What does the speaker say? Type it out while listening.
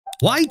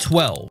Why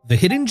 12? The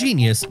hidden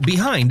genius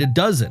behind a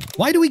dozen.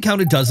 Why do we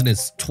count a dozen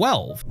as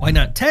 12? Why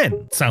not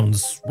 10?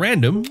 Sounds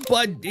random,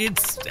 but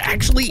it's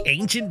actually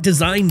ancient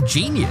design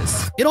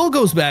genius. It all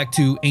goes back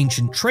to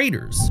ancient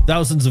traders.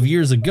 Thousands of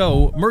years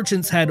ago,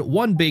 merchants had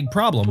one big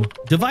problem: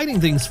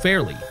 dividing things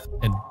fairly,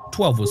 and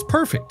 12 was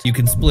perfect. You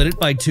can split it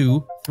by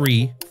 2,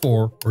 3,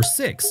 4, or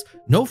 6.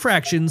 No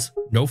fractions,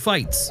 no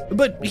fights.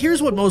 But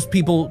here's what most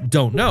people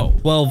don't know.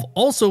 12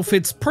 also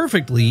fits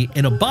perfectly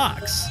in a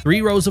box.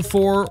 3 rows of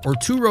 4 or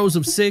 2 rows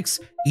of 6,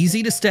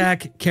 easy to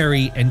stack,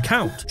 carry, and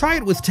count. Try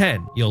it with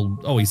 10. You'll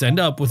always end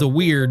up with a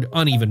weird,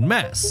 uneven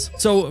mess.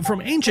 So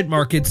from ancient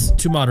markets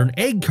to modern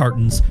egg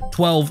cartons,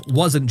 12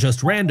 wasn't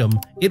just random,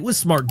 it was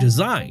smart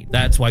design.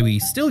 That's why we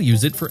still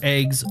use it for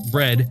eggs,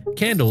 bread,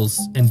 candles,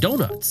 and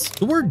donuts.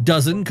 The word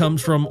dozen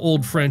comes from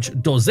Old French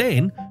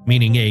douzaine,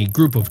 meaning a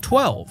group of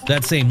 12.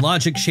 That same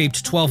logic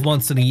shaped 12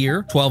 months in a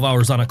year, 12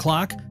 hours on a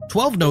clock,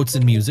 12 notes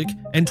in music,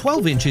 and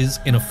 12 inches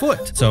in a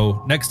foot.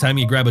 So next time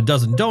you grab a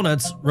dozen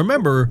donuts,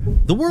 remember,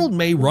 the world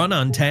may run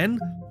on 10,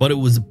 but it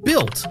was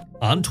built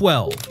on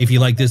 12. If you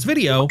like this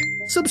video,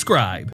 subscribe.